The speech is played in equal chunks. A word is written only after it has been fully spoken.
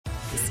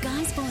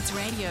Sports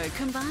Radio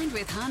combined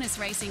with Harness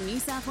Racing New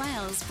South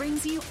Wales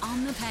brings you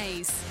On the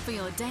Pace for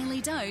your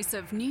daily dose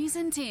of news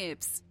and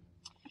tips.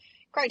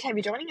 Great to have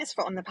you joining us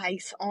for On the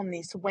Pace on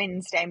this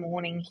Wednesday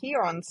morning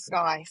here on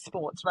Sky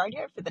Sports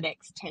Radio for the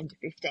next 10 to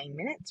 15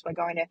 minutes. We're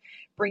going to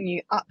bring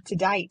you up to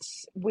date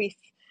with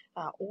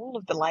all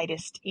of the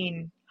latest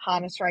in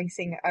harness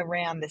racing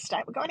around the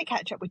state. We're going to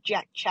catch up with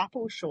Jack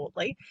Chappell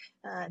shortly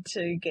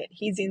to get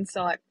his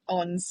insight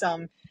on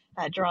some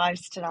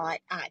drives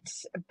tonight at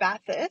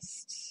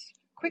Bathurst.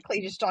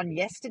 Quickly, just on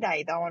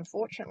yesterday, though,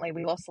 unfortunately,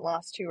 we lost the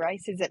last two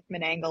races at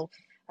Menangle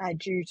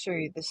due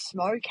to the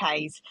smoke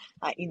haze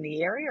in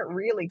the area. It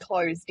really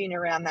closed in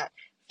around that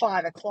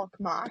 5 o'clock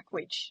mark,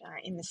 which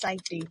in the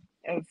safety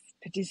of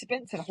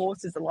participants and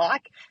horses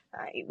alike,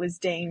 it was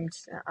deemed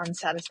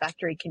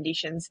unsatisfactory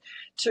conditions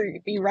to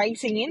be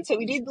racing in. So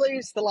we did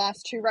lose the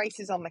last two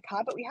races on the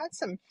card, but we had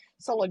some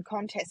solid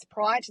contests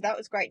prior to that. It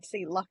was great to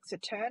see Luxa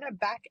Turner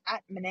back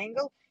at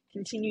Menangle.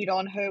 Continued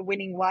on her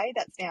winning way.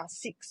 That's now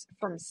 6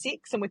 from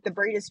 6. And with the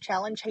Breeders'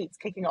 Challenge heats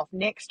kicking off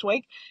next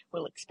week,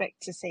 we'll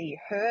expect to see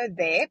her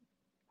there.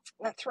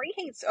 3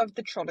 heats of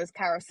the Trotters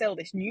Carousel,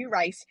 this new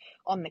race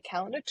on the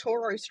calendar.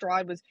 Toro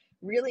Stride was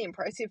really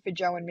impressive for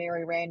Joe and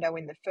Mary Rando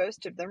in the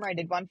first of them,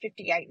 rated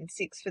 158 and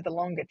 6 for the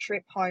longer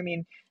trip, home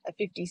in a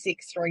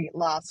 56.3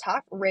 last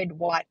half. Red,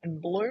 White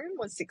and Bloom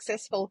was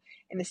successful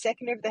in the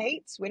second of the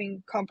heats,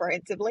 winning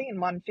comprehensively in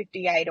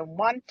 158 and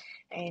 1.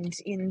 And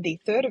in the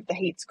third of the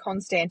heats,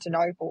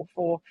 Constantinople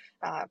for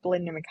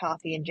Belinda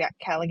McCarthy and Jack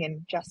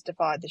Callaghan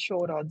justified the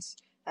short odds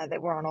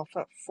that were on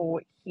offer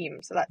for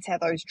him. So that's how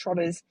those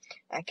Trotters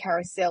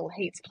Carousel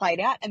heats played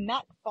out. And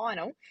that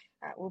final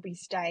will be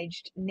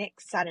staged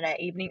next Saturday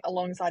evening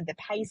alongside the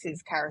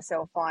Pacers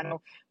Carousel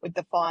final, with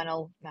the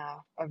final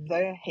of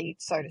the heat,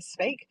 so to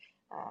speak,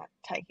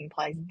 taking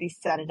place this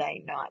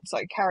Saturday night. So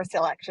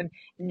carousel action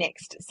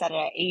next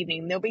Saturday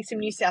evening. There'll be some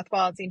New South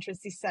Wales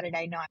interest this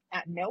Saturday night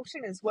at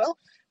Melton as well,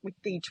 with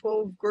the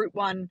 12 Group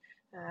 1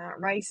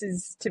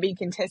 races to be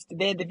contested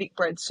there. The Vic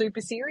Bred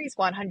Super Series,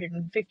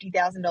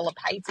 $150,000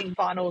 pacing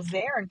finals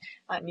there.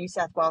 And New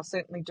South Wales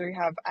certainly do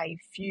have a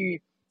few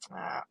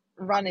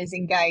runners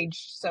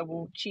engaged, so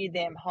we'll cheer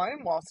them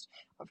home whilst,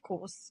 of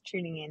course,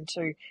 tuning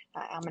into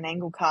our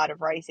Menangle card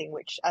of racing,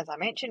 which, as I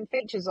mentioned,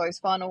 features those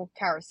final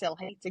carousel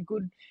heats. A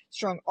good,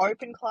 strong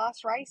open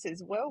class race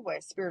as well,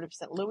 where Spirit of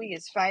St. Louis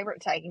is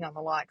favourite, taking on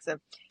the likes of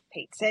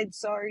Pete Said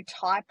So,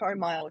 Typo,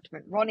 My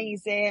Ultimate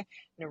Ronnie's there,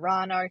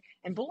 Narano,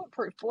 and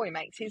Bulletproof Boy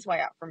makes his way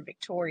up from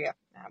Victoria,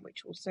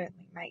 which will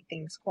certainly make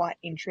things quite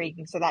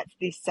intriguing. So that's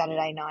this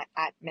Saturday night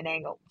at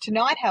Menangle.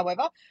 Tonight,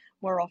 however,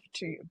 we're off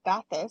to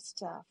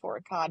Bathurst for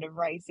a card of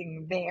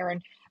racing there.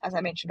 And as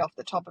I mentioned off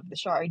the top of the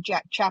show,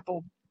 Jack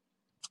Chappell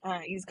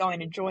is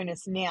going to join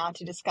us now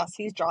to discuss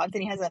his drives.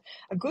 And he has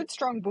a good,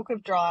 strong book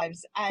of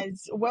drives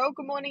as well.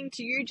 Good morning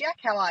to you, Jack.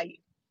 How are you?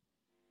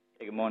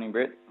 Hey, good morning,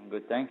 Britt. I'm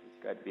good, thanks.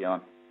 It's great to be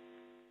on.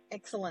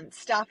 Excellent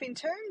stuff. In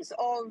terms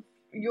of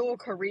your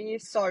career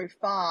so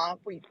far,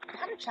 we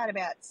had a chat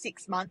about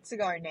 6 months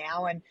ago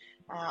now, and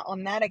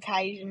on that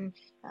occasion,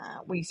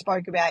 we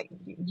spoke about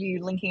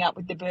you linking up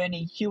with the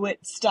Bernie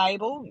Hewitt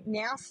stable,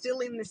 now still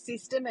in the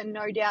system and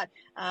no doubt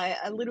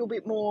a little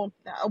bit more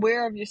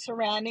aware of your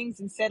surroundings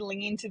and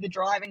settling into the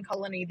driving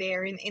colony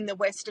there in the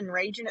Western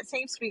region. It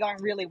seems to be going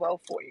really well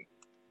for you.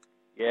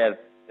 Yeah,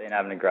 I've been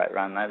having a great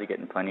run lately,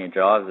 getting plenty of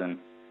drives, and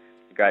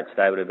it's a great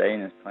stable to be in.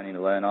 There's plenty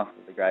to learn off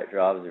with the great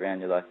drivers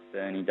around you like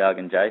Bernie, Doug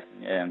and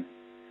Jason. Yeah, I'm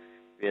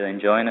really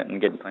enjoying it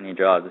and getting plenty of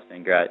drives. It's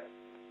been great.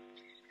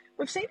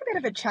 We've seen a bit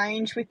of a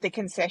change with the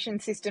concession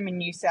system in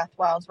New South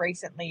Wales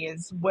recently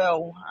as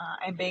well,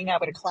 and being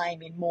able to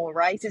claim in more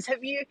races.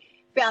 Have you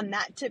found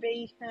that to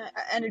be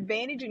an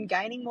advantage in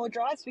gaining more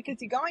drives? Because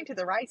you're going to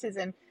the races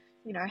and,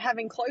 you know,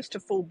 having close to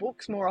full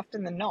books more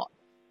often than not.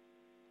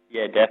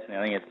 Yeah, definitely.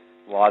 I think it's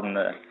widened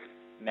the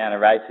amount of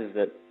races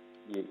that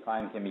your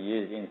claim can be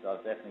used in, so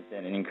I've definitely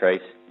seen an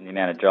increase in the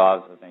amount of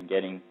drives I've been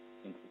getting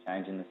since the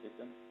change in the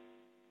system.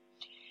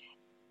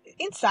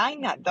 In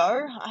saying that,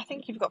 though, I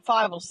think you've got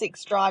 5 or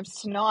 6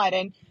 drives tonight,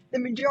 and the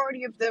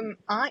majority of them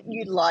aren't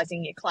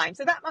utilising your claim.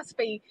 So that must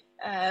be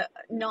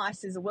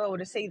nice as well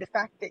to see the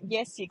fact that,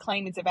 yes, your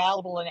claim is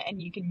available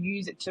and you can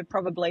use it to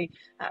probably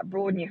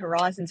broaden your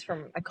horizons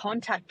from a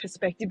contact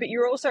perspective, but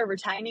you're also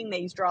retaining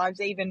these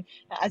drives even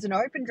as an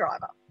open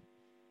driver.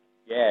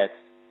 Yeah, it's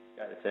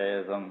great to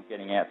see as I'm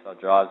getting outside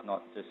drives,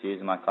 not just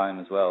using my claim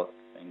as well.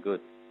 It's been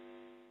good.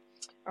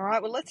 All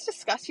right, well, let's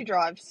discuss your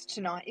drives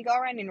tonight. You go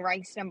around in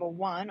race number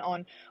 1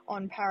 on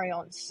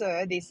Parillon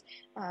Sir, this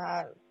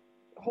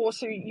horse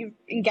who you've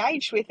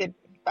engaged with at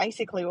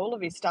basically all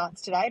of his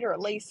starts to date, or at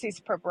least his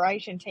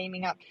preparation,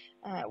 teaming up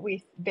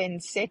with Ben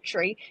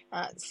Setri.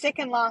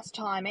 Second last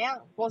time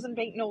out, wasn't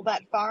beaten all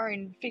that far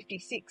in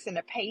 56 and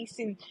a piece.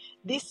 In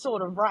this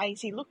sort of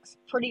race, he looks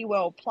pretty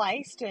well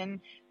placed,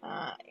 and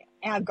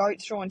our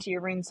goat's drawn to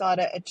your inside,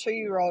 a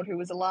 2-year-old who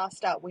was a last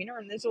start winner,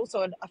 and there's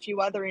also a few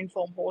other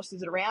informed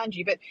horses around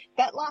you, but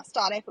that last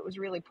start effort was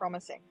really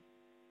promising.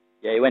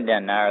 Yeah, he went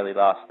down narrowly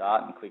last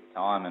start in quick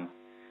time and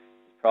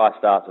was prior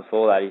starts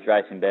before that, he's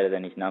racing better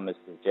than his numbers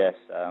suggest.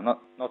 So I'm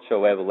not sure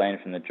where we'll land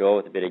from the draw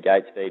with a bit of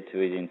gate speed to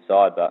his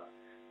inside, but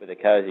with a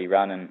cosy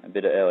run and a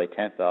bit of early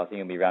tempo, I think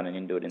he'll be running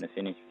into it in the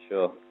finish for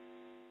sure.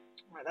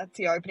 Right, that's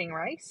the opening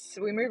race.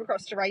 We move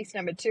across to race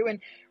number 2, and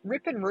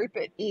Rippin'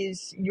 Rupert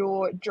is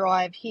your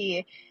drive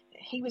here.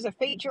 He was a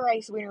feature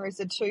race winner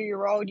as a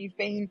 2-year-old. You've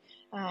been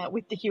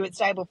with the Hewitt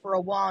stable for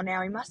a while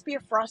now. He must be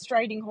a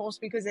frustrating horse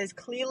because there's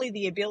clearly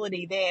the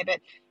ability there, but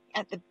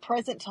at the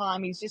present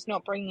time, he's just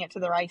not bringing it to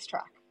the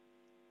racetrack.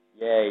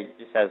 Yeah, he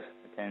just has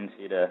a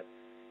tendency to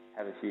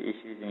have a few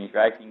issues in his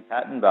racing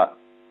pattern, but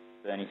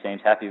Bernie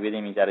seems happy with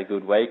him. He's had a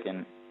good week,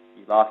 and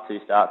his last 2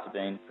 starts have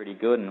been pretty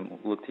good, and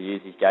we'll look to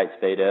use his gate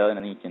speed early, and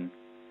I think he can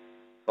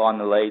find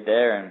the lead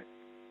there, and if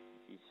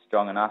he's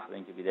strong enough, I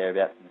think he'll be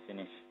thereabouts in the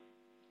finish.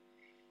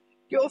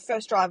 Your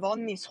first drive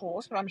on this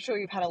horse, but I'm sure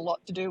you've had a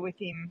lot to do with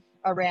him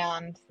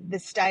around the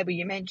stable.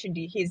 You mentioned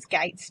his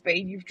gate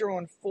speed. You've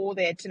drawn 4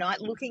 there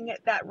tonight. Looking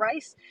at that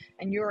race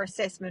and your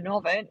assessment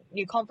of it,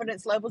 your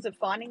confidence levels of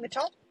finding the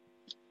top?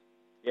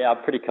 Yeah,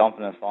 I'm pretty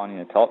confident of finding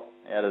the top.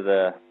 Out of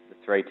the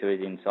 3 to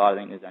his inside, I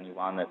think there's only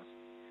one that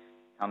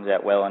comes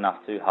out well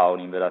enough to hold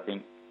him, but I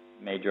think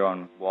me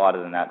drawing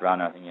wider than that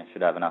runner, I think I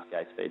should have enough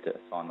gate speed to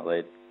find the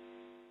lead.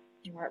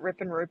 All right,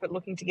 Rippin' Rupert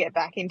looking to get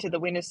back into the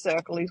winner's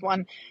circle. He's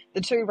won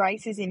the 2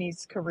 races in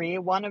his career.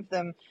 One of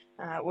them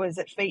was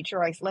at feature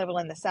race level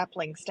in the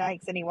Sapling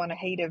Stakes, and he won a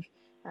heat of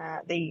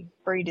the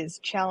Breeders'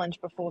 Challenge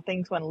before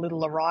things went a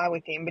little awry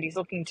with him, but he's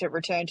looking to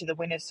return to the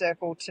winner's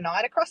circle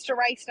tonight. Across to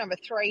race number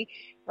 3,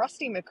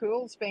 Rusty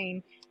McCool's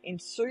been in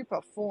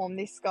super form.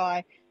 This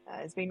guy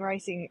has been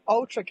racing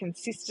ultra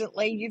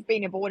consistently. You've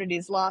been aboard at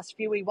his last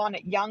few. He won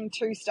at Young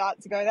 2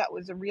 starts ago. That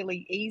was a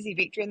really easy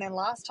victory, and then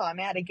last time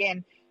out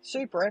again,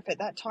 super effort.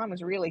 That time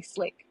was really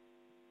slick.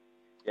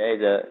 Yeah,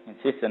 he's a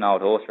consistent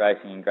old horse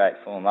racing in great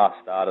form.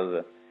 Last start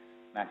was a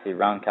massive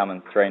run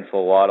coming 3 and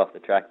 4 wide off the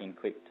track in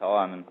quick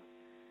time, and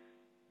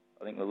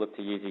I think we'll look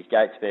to use his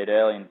gate speed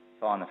early and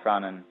find the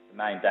front, and the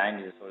main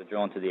danger is sort of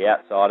drawn to the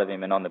outside of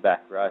him and on the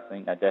back row. I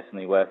think that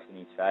definitely works in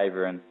his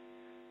favour, and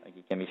I think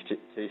he can be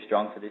too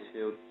strong for this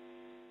field.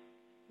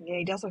 Yeah,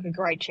 he does look a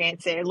great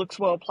chance there. Looks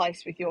well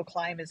placed with your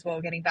claim as well,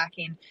 getting back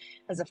in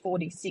as a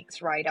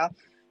 46 raider.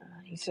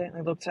 He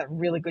certainly looks a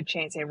really good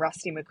chance there.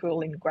 Rusty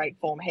McCool in great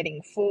form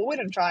heading forward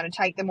and trying to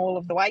take them all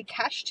of the way.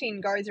 Cash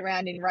Tin goes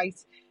around in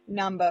race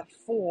number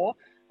 4.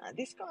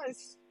 This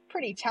guy's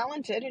pretty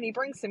talented and he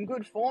brings some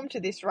good form to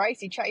this race.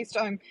 He chased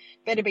home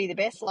Better Be the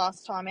Best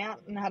last time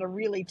out and had a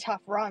really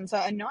tough run. So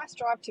a nice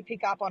drive to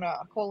pick up on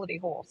a quality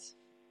horse.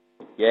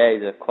 Yeah,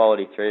 he's a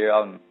quality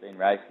 3-year-old and been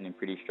racing in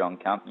pretty strong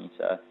company.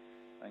 So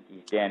I think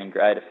he's down in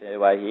grade a fair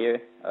way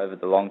here over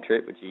the long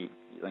trip, which I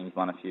think he's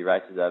won a few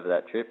races over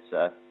that trip.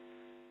 So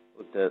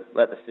look to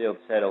let the field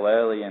settle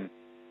early, and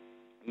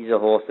he's a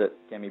horse that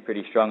can be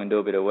pretty strong and do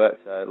a bit of work.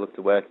 So look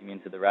to work him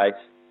into the race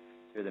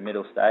through the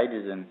middle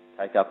stages and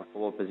take up a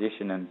forward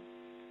position, and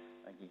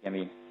I think he can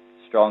be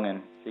strong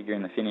and figure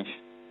in the finish.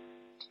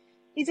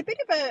 He's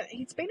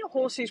been a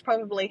horse who's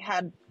probably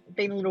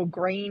been a little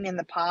green in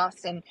the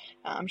past, and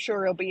I'm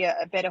sure he'll be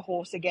a better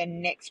horse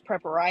again next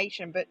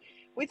preparation. But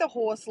with a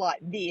horse like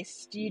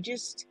this, do you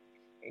just,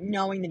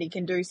 knowing that he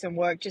can do some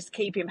work, just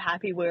keep him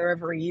happy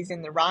wherever he is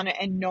in the run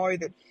and know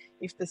that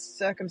if the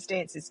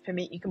circumstances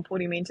permit, you can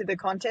put him into the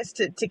contest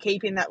to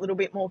keep him that little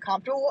bit more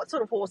comfortable? What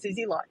sort of horse is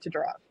he like to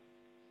drive?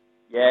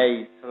 Yeah,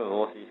 he's sort of a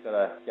horse you've got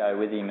to go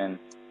with him and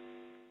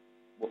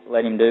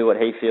let him do what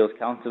he feels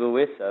comfortable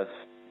with. So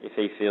if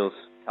he feels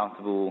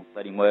comfortable,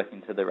 let him work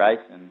into the race,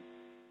 and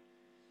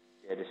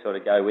just sort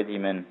of go with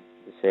him and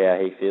just see how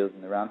he feels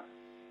in the run.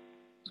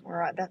 All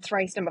right, that's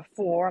race number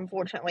 4.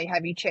 Unfortunately,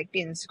 have you checked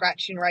in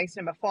scratch in race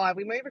number 5?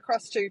 We move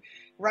across to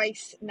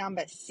race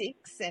number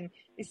 6, and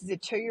this is a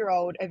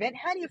 2-year-old event.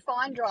 How do you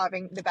find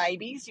driving the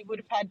babies? You would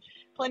have had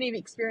plenty of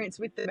experience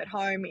with them at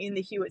home in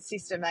the Hewitt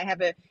system. They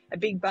have a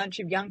big bunch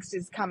of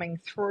youngsters coming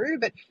through,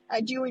 but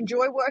do you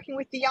enjoy working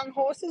with the young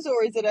horses,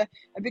 or is it a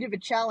bit of a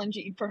challenge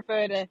that you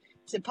prefer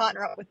to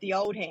partner up with the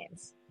old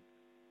hands?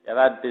 Yeah,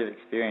 I've had a bit of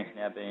experience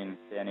now being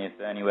down here at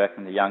Burnie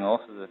working with the young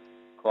horses.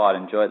 I've quite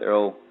enjoyed it. They're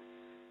all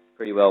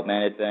pretty well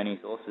mannered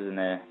Burnie's horses, and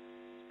there's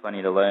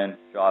plenty to learn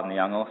driving the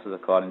young horses. I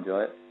quite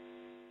enjoy it.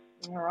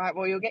 All right,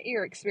 well, you'll get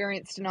your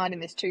experience tonight in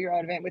this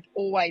 2-year-old event with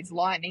Always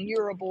Lightning. You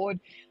were aboard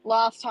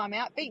last time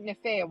out, beaten a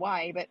fair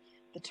way, but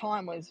the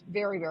time was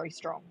very, very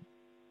strong.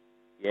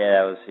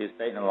 Yeah, he was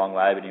beaten a long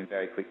way, but in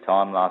very quick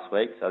time last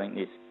week. So I think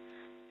this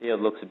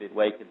field looks a bit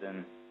weaker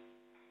than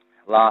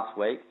last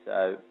week.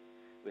 So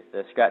with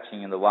the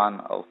scratching in the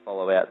 1, I'll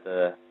follow out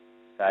the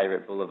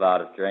favourite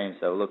Boulevard of Dreams.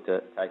 So we'll look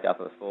to take up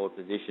a forward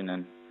position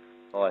and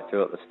follow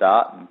through at the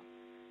start, and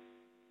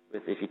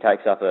if he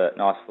takes up a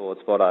nice forward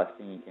spot, I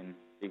think he can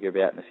figure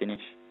about in the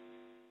finish.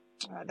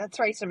 That's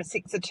race number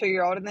 6, a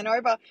 2-year-old. And then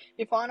over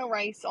your final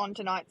race on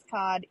tonight's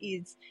card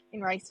is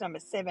in race number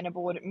 7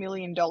 aboard $1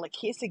 Million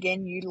Kiss,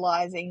 again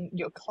utilising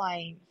your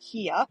claim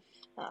here.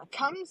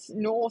 comes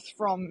north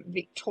from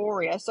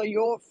Victoria. So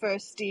your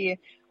first steer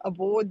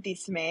aboard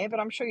this mare, but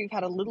I'm sure you've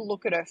had a little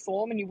look at her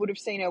form and you would have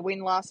seen her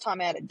win last time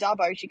out at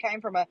Dubbo. She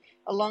came from a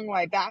long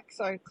way back,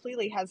 so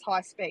clearly has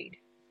high speed.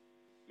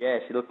 Yeah,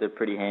 she looked a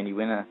pretty handy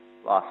winner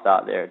last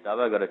start there at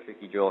Dubbo. Got a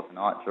tricky draw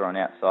tonight, drawing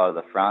outside of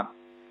the front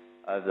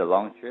over the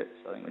long trip.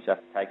 So I think we just have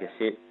to take a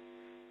sit,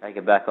 take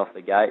her back off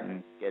the gate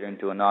and get her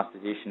into a nice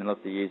position and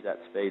look to use that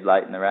speed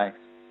late in the race.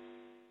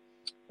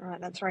 All right,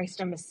 that's race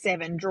number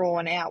 7,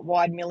 drawn out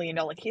wide $1 Million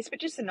Kiss, but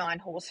just a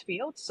 9-horse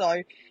field, so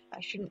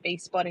I shouldn't be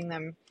spotting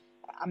them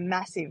a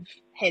massive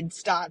head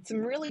start. Some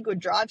really good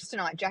drives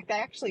tonight, Jack. They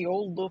actually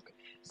all look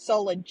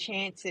solid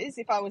chances.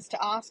 If I was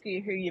to ask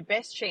you who your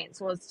best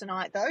chance was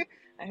tonight, though,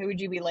 who would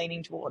you be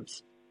leaning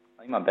towards?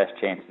 I think my best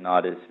chance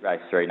tonight is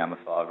race 3, number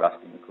 5,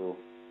 Rusty McCool.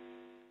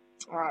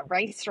 All right,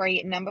 race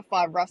 3, number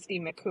 5, Rusty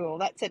McCool.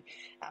 That's at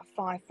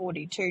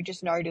 5:42.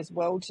 Just note as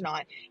well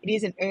tonight, it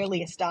is an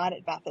earlier start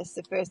at Bathurst.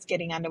 The first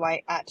getting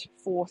underway at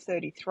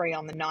 4:33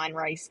 on the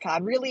 9-race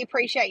card. Really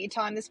appreciate your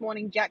time this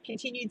morning, Jack.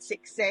 Continued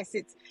success.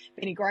 It's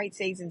been a great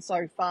season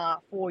so far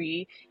for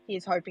you.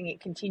 Here's hoping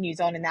it continues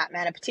on in that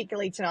manner,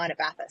 particularly tonight at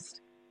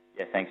Bathurst.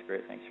 Yeah, thanks,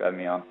 Britt. Thanks for having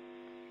me on.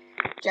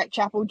 Jack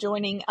Chappell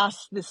joining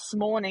us this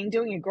morning,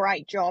 doing a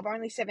great job.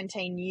 Only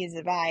 17 years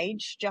of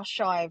age, just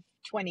shy of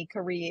 20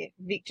 career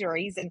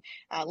victories, and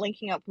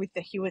linking up with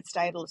the Hewitt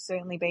stable has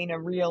certainly been a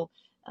real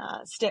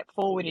step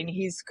forward in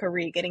his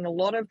career, getting a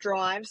lot of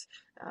drives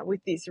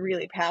with this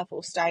really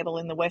powerful stable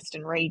in the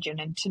Western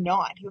region. And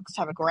tonight, he looks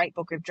to have a great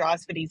book of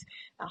drives, but he's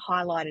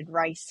highlighted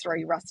race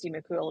 3, Rusty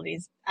McCool. It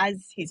is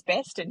as his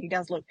best, and he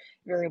does look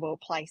very well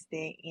placed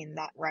there in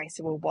that race.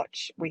 So we'll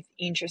watch with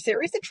interest.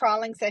 There is a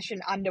trialling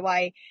session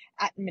underway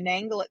at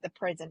Menangle at the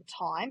present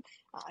time.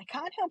 I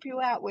can't help you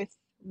out with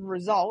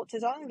results.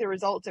 There's only the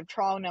results of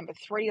trial number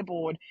 3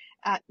 aboard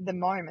at the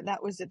moment.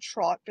 That was a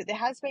trot, but there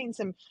has been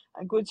some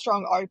good,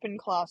 strong open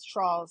class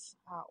trials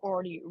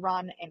already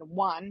run and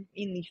won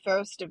in the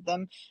first of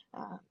them.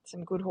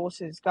 Some good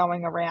horses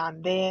going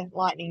around there.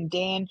 Lightning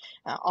Dan,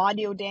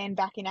 Ideal Dan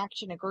back in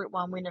action, a Group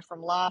 1 winner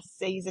from last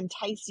season.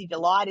 Tasty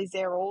Delight is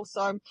there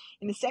also.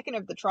 In the second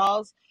of the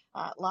trials,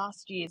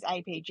 last year's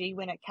APG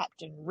winner,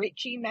 Captain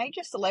Richie,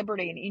 major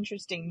celebrity and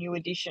interesting new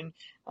addition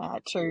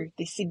to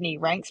the Sydney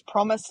ranks.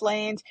 Promised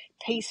Land,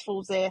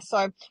 Peaceful's there.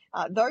 So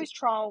those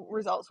trial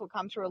results will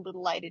come through a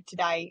little later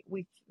today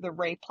with the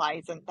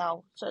replays, and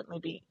they'll certainly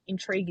be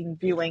intriguing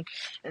viewing,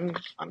 and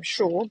I'm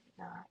sure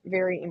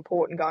very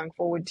important going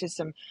forward to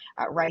some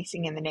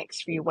racing in the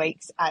next few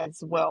weeks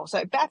as well.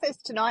 So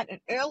Bathurst tonight,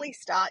 an early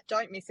start.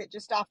 Don't miss it,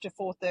 just after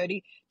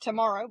 4:30.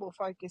 Tomorrow we'll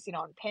focus in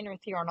on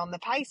Penrith here on the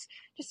Pace,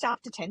 just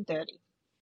after 10:30.